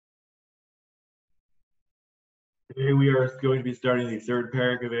Today we are going to be starting the third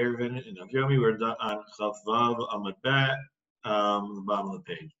parak of Ervuin in Yomi. We're on Chaf Vav Amud Bet, the bottom of the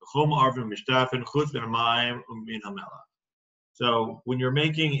page. So when you're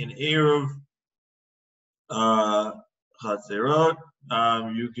making an Eruv Chatzerot,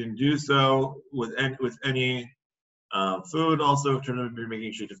 you can do so with any food. Also, if you're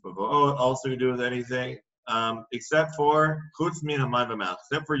making Shittif Bavoot, also you can do it with anything, except for Chutz Min Hamayim V'Melach,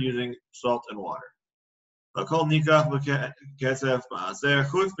 except for using salt and water. Similarly,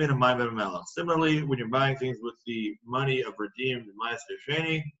 when you're buying things with the money of redeemed Meister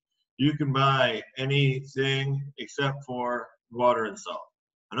Sheni, you can buy anything except for water and salt.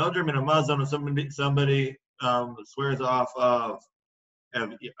 Another min Amazon, somebody swears off of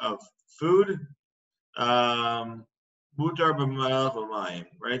food, mutar b'malach b'mayim,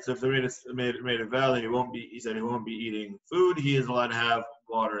 right? So if they made a vow that he said he won't be eating food, he is allowed to have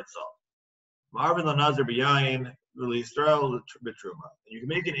water and salt. Marvin the Nazir b'yayin v'lisrael b'truma. You can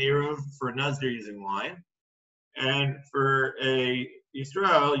make an eruv for a Nazir using wine, and for a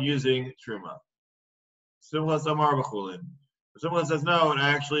Yisrael using truma. Simcha samar b'chulin. Someone says no, and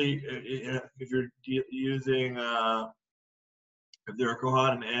actually, if you're using, if there are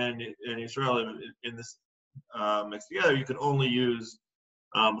Kohan and Yisrael in this mixed together, you can only use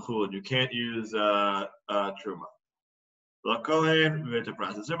chulin. You can't use truma.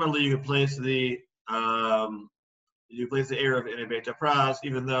 Similarly, you can place the eruv in a Beit Pras,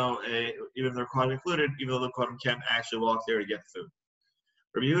 even though the Kohen included, even though the Kohen can't actually walk there to get food.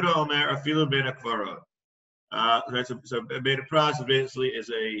 Rabbi Yehuda Omer afilu ben akvarot. So Beit Pras basically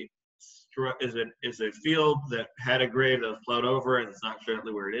is a field that had a grave that was plowed over, and it's not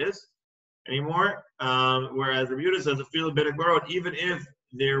currently where it is anymore. Whereas Rabbi Yehuda says afilu ben akvarot, even if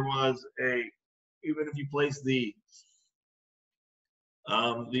you place the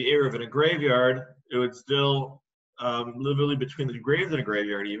eruv in a graveyard, it would still literally between the graves and a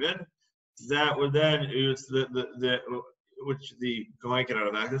graveyard. Even that would then use which the Kohen cannot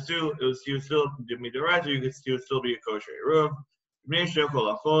have access to. He would still give me the right. He would still be a kosher eruv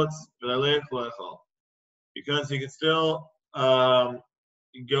because he could still go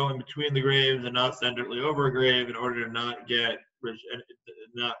in between the graves and not stand directly over a grave in order to not get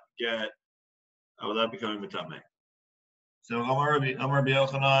without becoming metame. So Amar Rabbi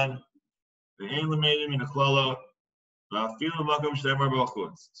Yochanan,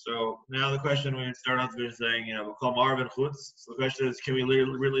 so now the question we start off with saying, we'll call Marvin Chutz. So the question is, can we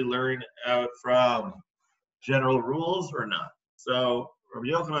really learn out from general rules or not? So Rabbi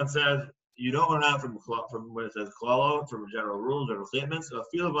Yochanan says you don't learn out from when it says klalo, from general rules, general statements. So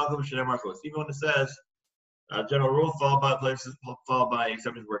even when it says general rule followed by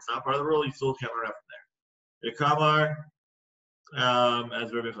exceptions where it's not part of the rule, you still can't learn out from there. Yekamar,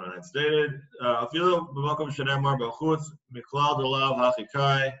 as Rabbi Yochanan had stated, so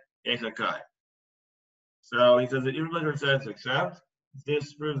he says that even when it says except,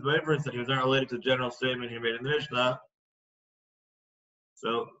 this proves by inference that he was not related to the general statement he made in the Mishnah.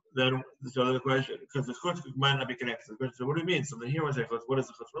 So the question, because the chutz might not be connected to the question, so what do you mean? Something here was chutz. What is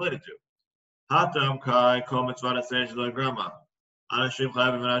the chutz related to? Hatam kai kol mitzvah seish lo grama. Anashim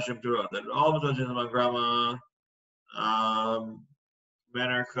chayavim and anashim turot. That all mitzvahs on grama, men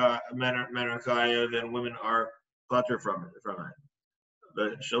are chaya, then women are clutter from it.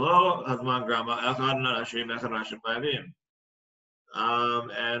 But shelo hazman grama echad anashim echad anashim chayavim.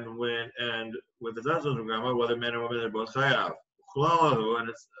 And with the vessels of grama, whether men or women, they're both chayav. And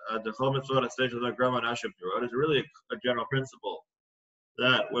it's the chol mitzvah stage of the grama nashim turot is really a general principle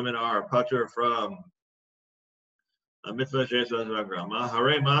that women are patur from a mitzvah sheis of grama.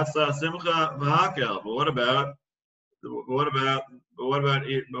 Hare matzah simcha v'hakel. But what about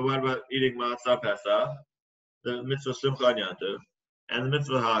eating matzah pesach, the mitzvah simcha yantiv, and the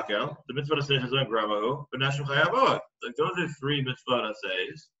mitzvah hakel, the mitzvah stage of grama, but nashim chayavot. Like those are three mitzvah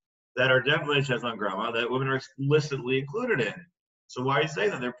says that are definitely sheis on grama that women are explicitly included in. So why are you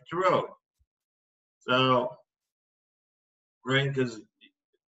saying that they're paturot? So, right, because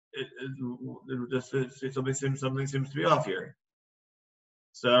something seems to be off here.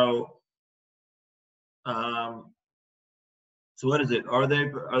 So, so what is it? Are they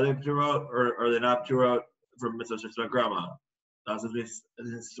paturot or are they not paturot from mitzvah sheis grama? So there's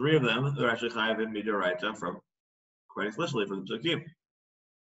three of them that are actually chayav in midoraita from quite explicitly for the psukim.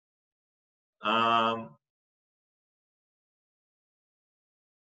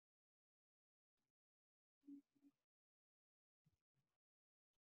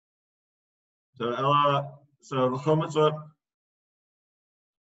 So Ella, so the chol mitzvah.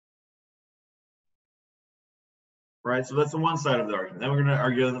 Right, so that's the one side of the argument. Then we're going to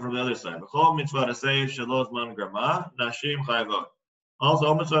argue from the other side. Also, mitzvah to say that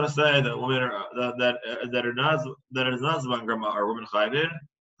mitzvah to say that women are that is not zman grama are women chayvin.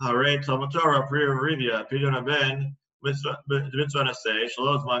 Hare Talmud Torah priya rivia pidyon ben mitzvah to say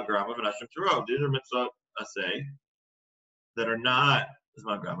shelo zman grama v'nashim turo. These are mitzvah to say that are not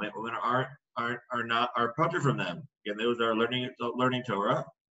zman grama. Women are parted from them. Again, those are learning Torah.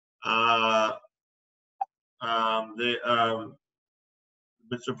 The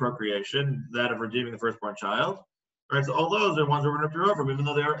mitzvah procreation, that of redeeming the firstborn child. Right, so all those are ones that we're going to pure from, even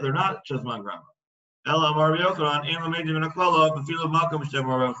though they're not chazman grama.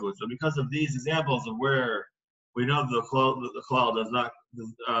 So because of these examples of where we know the klal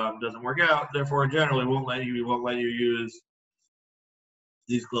doesn't work out, therefore in general we won't let you use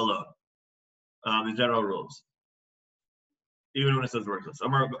these klalot, these general rules, even when it says worthless.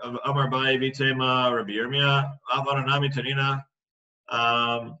 Amar Bai Vitema Rabbi Yirmiyah Avananami Tanina.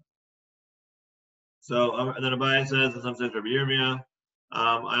 So then Abai says, and some says Rabbi Yirmiyah.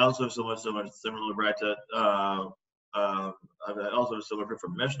 I also have similar Brita. I also have similar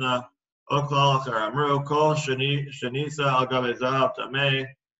from Mishnah. Oklal Charamru Kol Shanisa Al Gabe Zav Tamei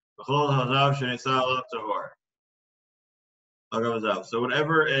B'chol Hazav Shanisa Al Tahor Al Gabe Zav. So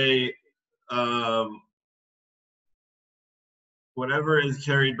whatever is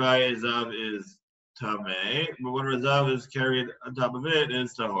carried by a Zav is Tamei, but whatever Zav is carried on top of it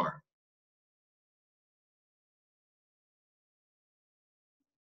is Tahor.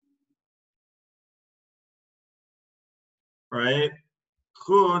 Right?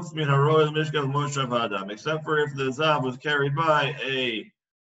 Chutz min haroy mishkav moshav adam, except for if the zav was carried by a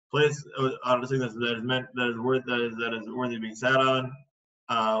place on a thing that is worthy of being sat on,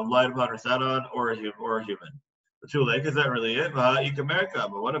 lied upon or sat on, or a human. The two leg, is that really it? But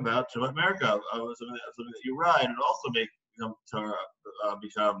what about Shemat Merika? Something that you ride and also become Torah,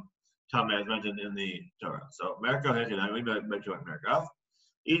 become Tameh as mentioned in the Torah. So Merika, we make Shemat Merika.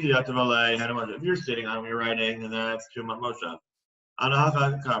 Easy if you're sitting on, you're riding, and that's Shemat Moshav.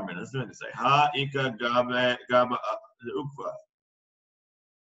 Anahacha Karmen. That's what to say. Ha ika gaba the ukva.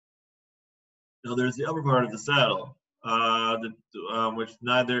 Now there's the upper part of the saddle,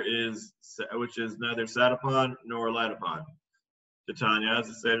 which is neither sat upon nor lied upon. Titania, as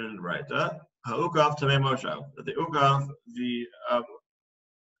it stated in the Brita. Ha ukaf tamei moshav. That the ukaf,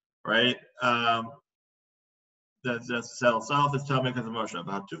 right, that's the saddle itself is tamei because of moshav.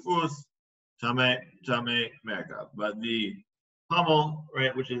 Ha tufus tamei merkav. But the pommel,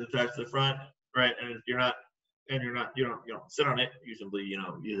 right, which is attached to the front, right, and you don't sit on it. You simply,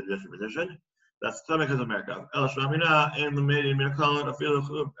 use a different position. That's the because of merkav. El shlamina and the maiden mirkalat afilu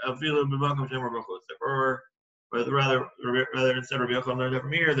b'makom shem rabachutz. Or rather instead of Rabbi Yochanan learned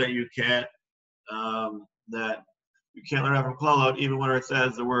from here that you can't learn that from klal even when it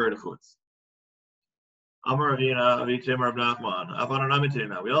says the word chutz. Amar Ravina Avitim Rav Nachman Afanan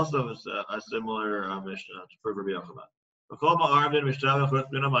Amitina. We also have a similar Mishnah for Rabbi Yochanan. So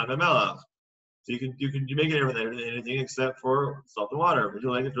you make it anything except for salt and water. But you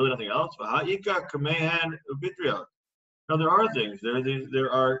like it's really nothing else. No, there are things. There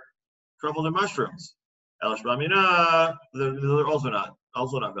are truffles and mushrooms. El Shmamina, they're also not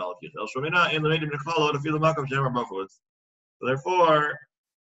valid. El Shmamina in the native Nichalo to feel the makam shemar bachutz. Therefore,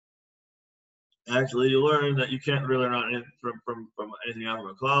 actually, you learn that you can't really learn from anything out from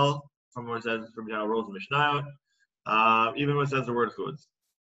a klal, from what it says from general rules of Mishnah. Even when it says the word chutz.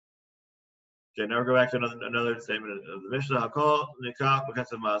 Okay, now we'll go back to another statement of the Mishnah. Hakol nikach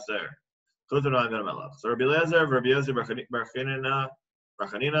b'ketzav maaser. Chutz and I'm melach. So Rabbi Eliezer, Rabbi Yossi, Barchanina,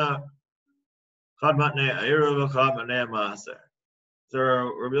 chad matnei a'iru, chad matnei maaser. So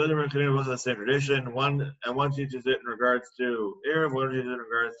Rabbi Eliezer and Barchanina both have the same tradition. One teaches it in regards to eruv, one teaches it in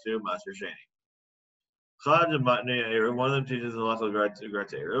regards to maaser sheni. Chad matnei a'iru, one of them teaches a lot of regard to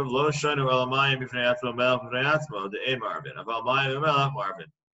eruv. Lo shanu elamayim b'fnei atzmo melach b'fnei atzmo de'ei marvin. Aval mayim melach marvin.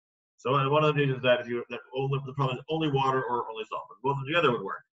 So one of them teaches that the problem is only water or only salt, but both of them together would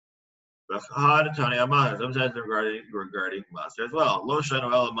work. Sometimes regarding master as well. Lo shanu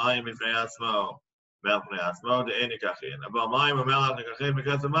elamayim b'fnei atzmo melach b'fnei atzmo de'ei nikachin. Aval mayim melach nikachin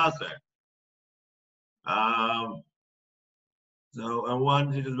because of master. So, and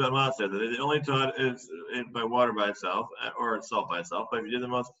one teaches about matzah that it only taught is by water by itself or salt by itself. But if you did the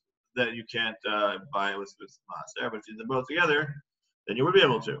most that you can't buy with matzah, but if you did them both together, then you would be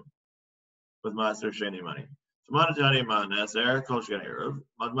able to with matzah sheni money. So, manatani manaser kol sheni eruv,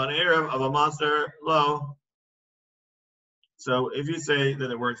 manatani eruv of a matzah low. So, if you say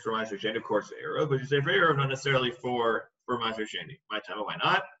that it works for matzah sheni, of course eruv, but you say for eruv, not necessarily for matzah sheni. Why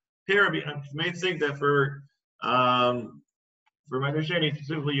not? You may think that for For Metzger,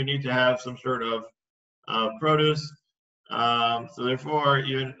 specifically, you need to have some sort of produce. So therefore,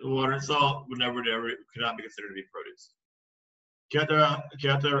 even water and salt would never cannot be considered to be produce. Rabbi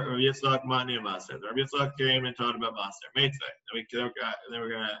Yitzchak came and taught about Maser. Then we're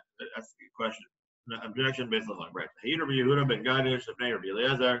going to ask a question. Objection based on right. Rabbi Yehuda ben Gadish, Rabbi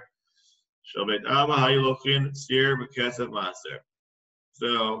Eliezer, Shel Beit Abba, Hayulochin, Sir, Bekesef Maser.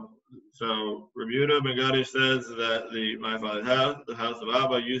 So Rabbi Yehuda ben Gadish says that my father's house, the house of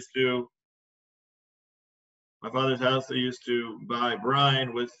Abba, my father's house, they used to buy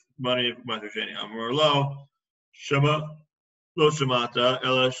brine with money of Metzger. Amor lo, Shema. Lo Shemata,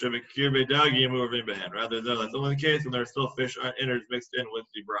 Ela Shemikir Bedagi moving behind. Rather than that's only the case when there's still fish innards mixed in with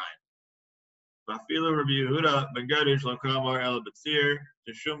the brine. Mafila Rabbi Yehuda Ben Gadish Lo Kamar Ela Betzir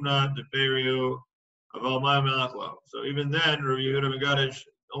Teshumna Teferiu Aval Mayim Melachlo. So even then, Rabbi Yehuda Ben Gadish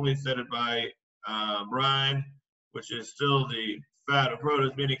only said it by brine, which is still the fat of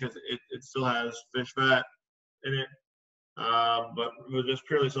produce, meaning because it still has fish fat in it. But with just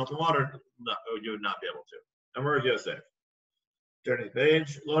purely salt and water, no, you would not be able to. And we're Yosef. Turning the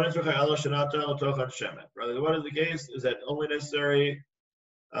page. Rather, what is the case is that only necessary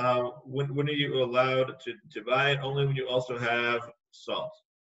when are you allowed to buy it? Only when you also have salt.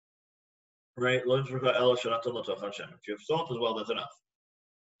 Right? If you have salt as well, that's enough.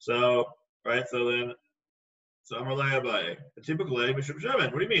 So, right, so I'm buy typically what do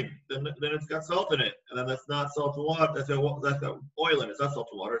you mean? Then it's got salt in it, and then that's not salt and water, that's got oil in it. It's not salt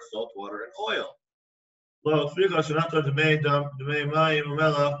and water, it's salt, water, and oil. No, this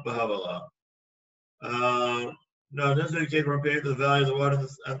is the case where we're paying for the value of the water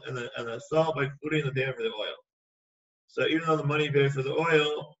and the salt by including the payment for the oil. So even though the money paid for the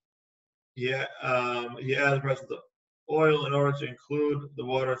oil, he adds the price of the oil in order to include the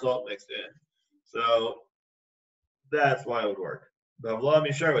water and salt mixed in. So that's why it would work. But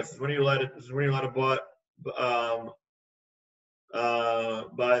this is when you're allowed to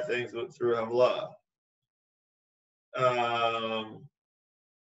buy things through Havlah.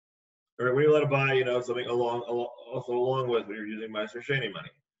 Or when you let it buy, something along with when you're using Meister Sheni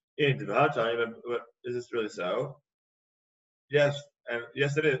money. In Time, but is this really so? Yes, and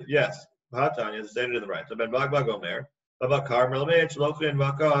yes, it is. Yes, Bahatan is stated in the right. So Ben Bagbag Omer, Babakar Melmech, Lochin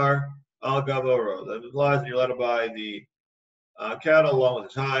Bakar, Al Gavoro. That implies that you're allowed to buy the cattle along with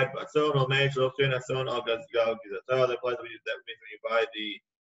its hide. Batson Melmech, Lochin, Atson Al Gazgal Gizata. That implies that means when you buy the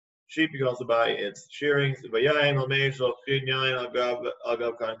sheep, you can also buy its shearings. Bayayim Melmech, Lochin Yain Al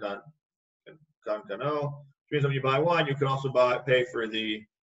Gav Kankan. Kankano, which means when you buy wine, you can also pay for the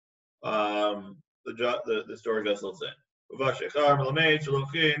storage vessel it's in.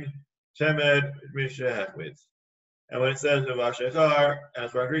 And when it says Vashechar,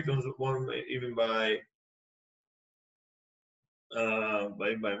 as for Greek, one even by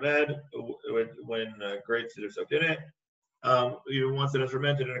med, when grapes that are soaked in it, even once it is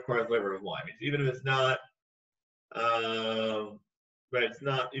fermented and acquires flavor of wine. Even if it's not right, it's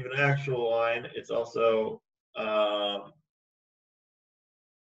not even actual wine. It's also,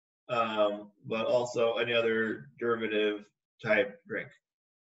 but also any other derivative type drink.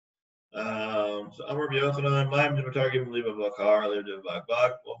 So Amar B'Yochanan, Ma'im D'Matargim Liba Bakar, Liba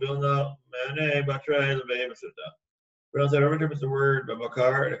Bagbag, Mobilna, Mane, Batre, Lebe, Masuta. But else, every time it's the word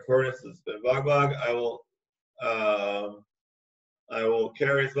Bakar in accordance with Bagbag, I will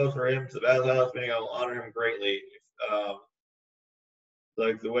carry his clothes for him to the bathhouse, meaning I will honor him greatly.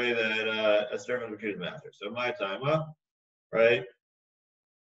 Like the way that a servant would treat his master. So my time, right?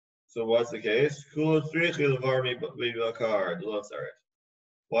 So what's the case? Why is there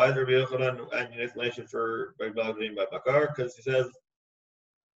Rabbi Yochanan an explanation for being by Bakar? Because he says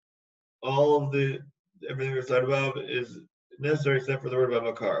all of everything we're talking about is necessary except for the word by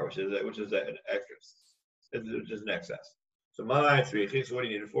Bakar, which is an extra, which is an excess. So my three, so what do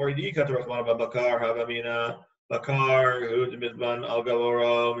you need it for? You cut the Rahman by Bakar, Havamina. Bakar, who the Mizban, Al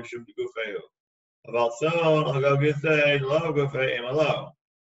Gavoro, Mishum Gufeu. About son, Al Gavgithe, Lo Gufe, Emalo.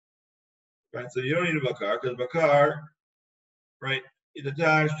 Right, so you don't need a Bakar, because Bakar, right, is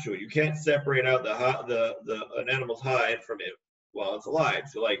attached to it. You can't separate out an animal's hide from it while it's alive.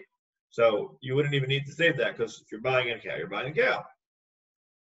 So you wouldn't even need to save that, because if you're buying a cow, you're buying a cow.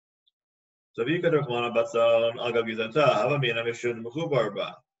 So if you could Rahman about son, Al Gavgizata, Havamina, Mishum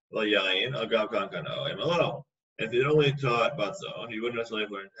Mukubarba, La Yain, Al Gavkankano, Emalo. If you only taught Batzon, you wouldn't necessarily have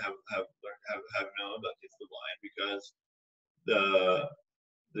known about the wine because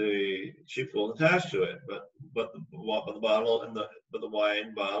the sheep wool attached to it, but the bottle and the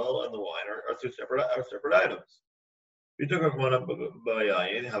wine bottle and the wine are two separate items. If you took one up by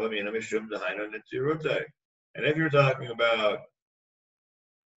Yain, have a mina mishum dahainu nitzirute. And if you're talking about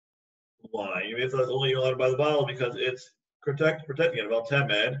wine, you may it's only allowed to buy the bottle because it's protecting it. About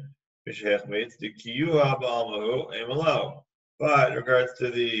temed, mishechmates, the kiyuha ba'almahu emalo. But in regards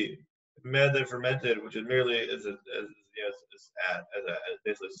to the med that fermented, which is merely as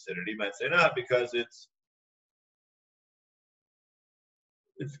basically acidity, you might say not because it's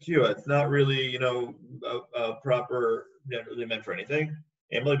Q. It's not really, a proper, not really meant for anything.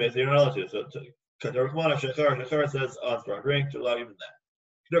 Emily basically you're not allowed to. So Katarkmana Shechar, Shechar says on strong drink to allow even that.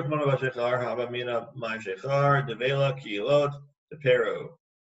 Katarkmana Shechar, Habamina, my Shechar, Devela, Kilot, the Pero.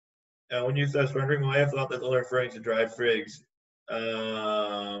 And when you say strong drink, I thought that's only referring to dried figs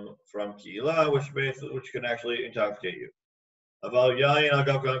from Kila, which can actually intoxicate you. About Yain, I'll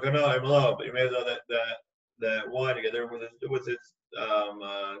go but you may know that wine together with its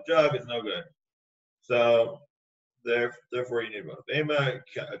jug is no good. So therefore you need both. And if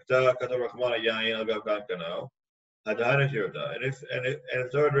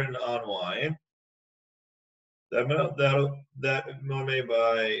it's written on wine, that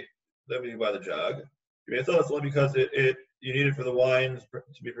made by the jug. You may thought it's only because you need it for the wines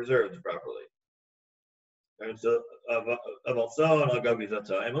to be preserved properly. And so about son, I'll go with that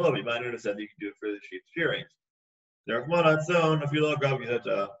time. You might understand that you can do it for the sheep's shearings. Therefore, not son, if you love God,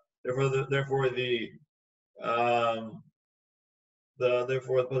 therefore the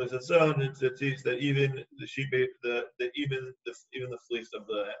public said son, it's to teach that even the sheep, even the fleece of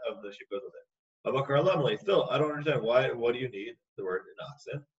the sheep goes with it. Abakar lamali. Still, I don't understand why. What do you need the word in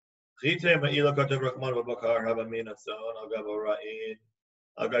oxen? If you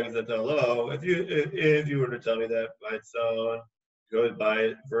were to tell me that by its own, you would buy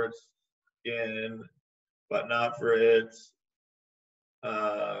it for its skin, but not for its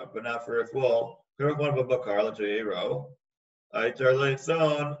wool. So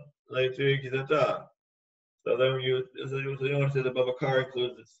then you want to say the babakar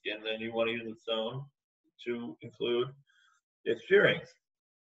includes its skin, then you want to use its own to include its shearings.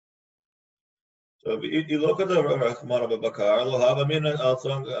 So if you look at the Rahman of Babakar,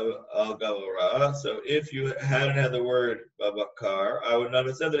 so if you hadn't had the word Babakar, I would not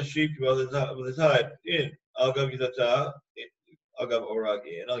have said that a sheep with his hide in Al Gavizata, Al Gav Orag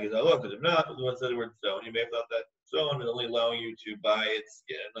in Al Gizalo, because if not, the one said the word stone, you may have thought that stone is only allowing you to buy its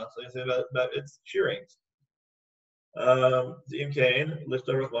skin, not saying about its shearings. Zim Kane,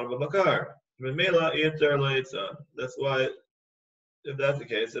 Lishta Rahman of Babakar. That's why. If that's the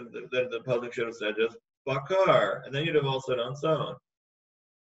case, then the public should have said just bakar, and then you'd have also done son.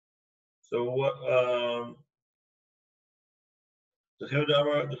 So what? So since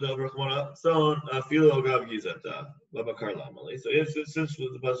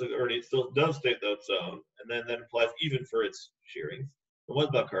the pasuk already still does state that son, and then applies even for its shearings. So what's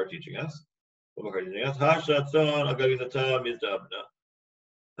bakar teaching us? Hashat son agavizata mizdabna.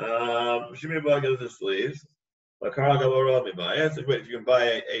 Shimi bagel the sleeves. Wait, if you can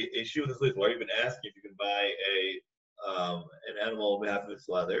buy a shoe with the sleeves, why are you even asking if you can buy an animal on behalf of its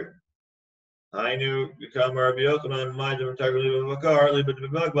leather? I knew become Rabbi Yochanan, mind of Bakar, and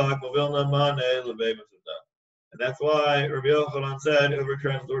that's why Rabbi Yochanan said, whoever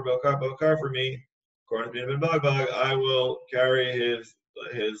returns the word Bakar for me, according to Ben Bagbag, I will carry his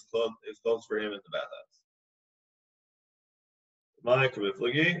clothes for him in the bathhouse. My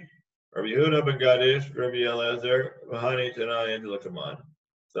Kaviflagi. Rabbi Yehuda ben Gadish, Rabbi Eliezer, Mahani Tanai, and Lakaman.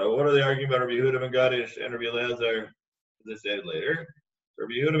 So what are they arguing about Rabbi Yehuda ben Gadish and Rabbi Eliezer, as I stated later?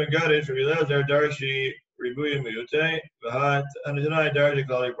 Rabbi Yehuda ben Gadish, Rabbi Eliezer, Darshi, Ribuya Miyute, Vahat, Anatanai, Darshi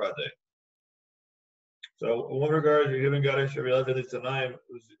Kali Prate. So in one regard, Rabbi Yehuda ben Gadish, Rabbi Eliezer, this Tanaim,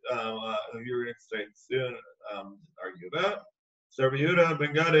 who you're going to soon argue about. So Rabbi Yehuda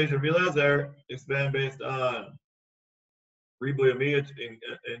ben Gadish, Rabbi Eliezer, expand based on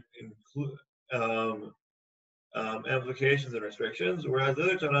implications and restrictions, whereas the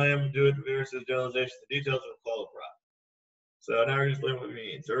other Tanaim do it versus generalizations and details of Kol Prat. So now we're going to explain what we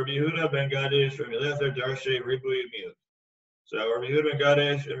mean. So Rabbi Yehuda ben Gadish, Rabbi Eliezer, Darshe, Ribuy, Miyut. So Rabbi Yehuda ben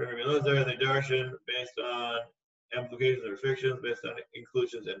Gadish and Rabbi Eliezer, they darshan based on implications and restrictions, based on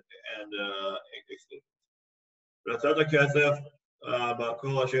inclusions and exclusions. Ratzata Kesef,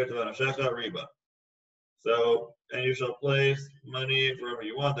 Bakol Asher Tavan Ashachta, Riba. So, and you shall place money wherever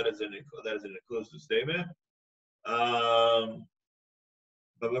you want. That is an inclusive statement. But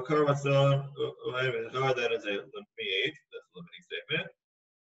Bakar Matzon, that is a BAYT. That's a limiting statement.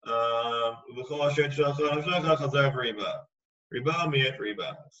 Riba miyat riba.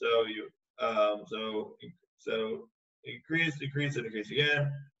 So you so increase and increase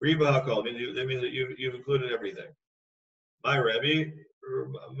again. Riba hakol means that you've included everything. My Rabbi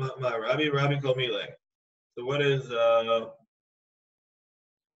called Mile. So what is so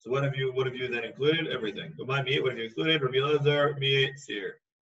what have you then included? Everything. But my meat, what have you included? Rabbi Elazar, meat, seer.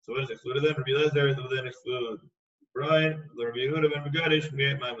 So what is excluded then? Rabbi Elazar will then exclude brine. Rabbi Yehuda ben Megadish,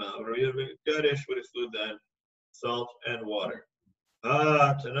 meat, my mouth. Rabbi Yehuda ben Megadish would exclude then salt and water.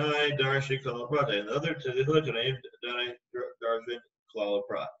 Tanai Darshi Kalaprata. And the other Tanai Darshan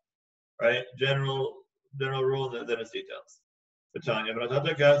Kalaprat. Right? General rule, and then it's details. Tanya, but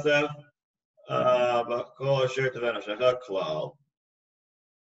Atata Kasef, Bakol Asher Tavana Shaka Klal.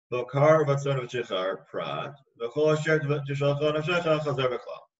 Bakar Vatson of Chichar Prat. Bakol Asher Tavana Shaka Chazar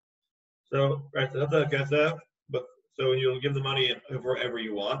Baklal. So, right, so Atata Kasef, but so you'll give the money for whatever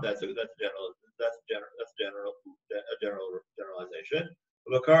you want. That's generalization.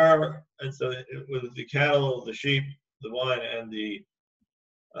 Bakar, and so with the cattle, the sheep, the wine, and the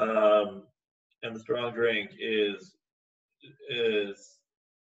strong drink are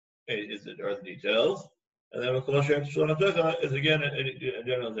the details, and then is again a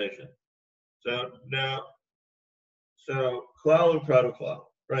generalization. So now, klal u'prad klal,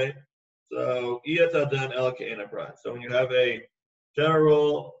 right? So iyatadan el ke'ena prad. So when you have a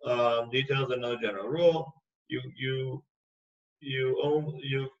general details and no general rule, you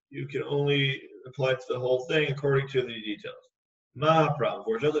can only apply to the whole thing according to the details. Ma problem.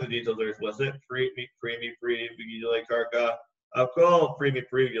 Fortunately, the details are explicit. Free meat, vigilei karka. I'll call free meat,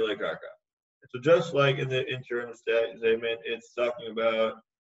 vigilei karka. So just like in the interim statement, it's talking about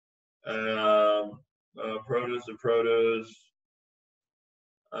produce,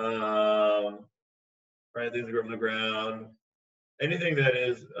 right? Things that grow from the ground. Anything that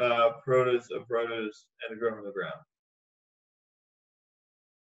is produce, and grow from the ground.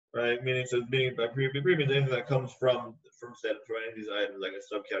 Right, meaning so being by means anything that comes from any of these items, like a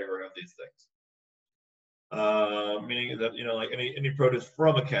subcategory of these things. Meaning that like any produce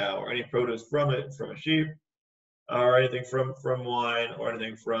from a cow, or any produce from a sheep, or anything from wine, or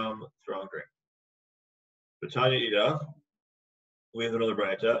anything from strong drink. B'tanya Ida, we have another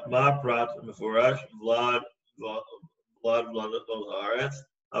brayta. Ma prat mefurash vlad haaretz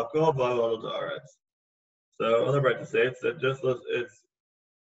alcohol vlad haaretz. So other brayta states that just that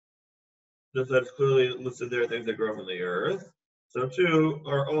it's clearly listed there things that grow from the earth. So two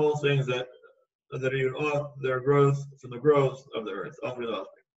are all things that are even off their growth from the growth of the earth, off the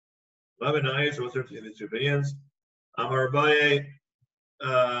offspring. Labanai, so what's the difference between these two opinions? Amar Baye,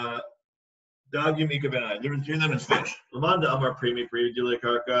 Dagim Ikabenai. The difference between them is fish. Lamanda Amar Primi Dule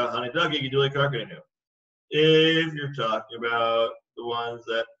Karka, Hani Dagi Dule Karka. If you're talking about the ones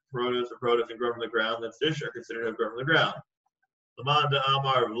that produce and grow from the ground, then fish are considered to have grown from the ground. Lamanda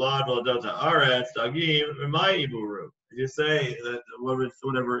Amar Vlad Vladota Aretz Dagim Mai Iburu. If you say that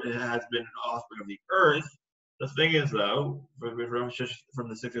whatever it has been an offspring of the earth, the thing is though, from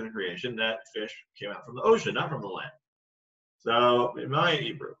the sixth of the creation, that fish came out from the ocean, not from the land. So Mai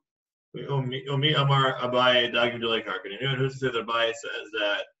Iburu. Umi Amar Abaye Dagim Dulei Karkan. Who's to say that Abaye says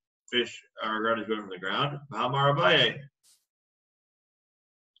that fish are regarded as going from the ground? Amar Abaye.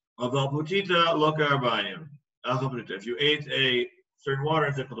 Aval Putita Loka Arbayim. If you ate a certain water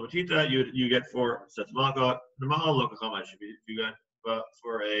and said Putita, you get 4 sets of alcohol. The Mahal Loka Chamash. If you got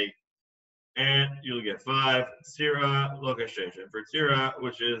for a ant, you'll get 5. Sira Loka Shesha. For Sira,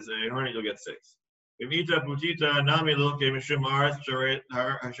 which is a hornet, you'll get 6. Imita Putita Nami Loke Mishum Aretz Shoret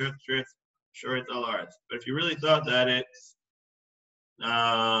Al Aretz. But if you really thought that it's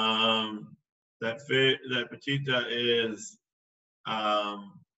that Putita is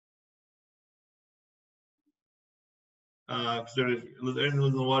considered anything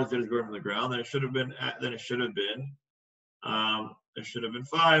in the waters that is growing from the ground, then it should have been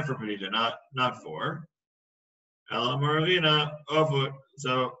 5 for Putita, not 4. Ela Maravina Ofut.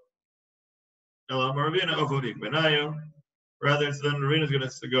 So Ela Maravina Ofut Ikbenayu. Rather, so then Marina is going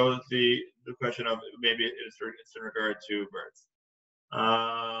to go with the question of maybe it's in regard to birds.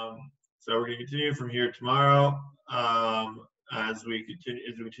 So we're going to continue from here tomorrow as we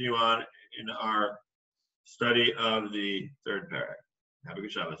continue on in our study of the third parak. Have a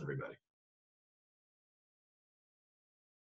good Shabbos, everybody.